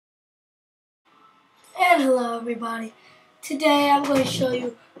And hello everybody. Today I'm going to show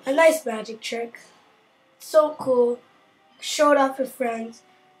you a nice magic trick. It's so cool. Show it off with friends.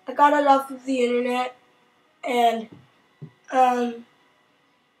 I got it off of the internet and here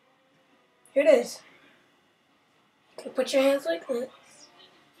it is. You can put your hands like this.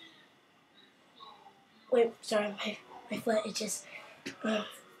 Wait, sorry, my foot itches. As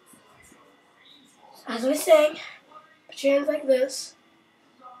I was saying, put your hands like this.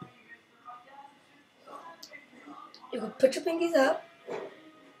 You can put your pinkies up,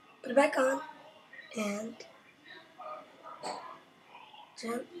 put it back on, and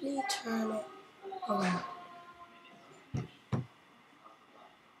gently turn it around.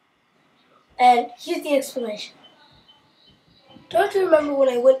 And here's the explanation. Don't you remember when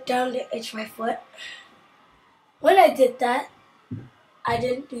I went down to itch my foot? When I did that, I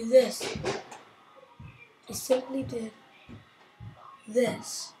didn't do this. I simply did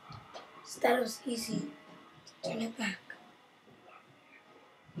this. So that it was easy to turn it back.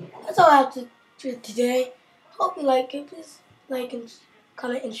 That's all I have to do today. Hope you like it. Please like and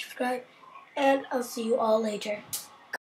comment and subscribe. And I'll see you all later.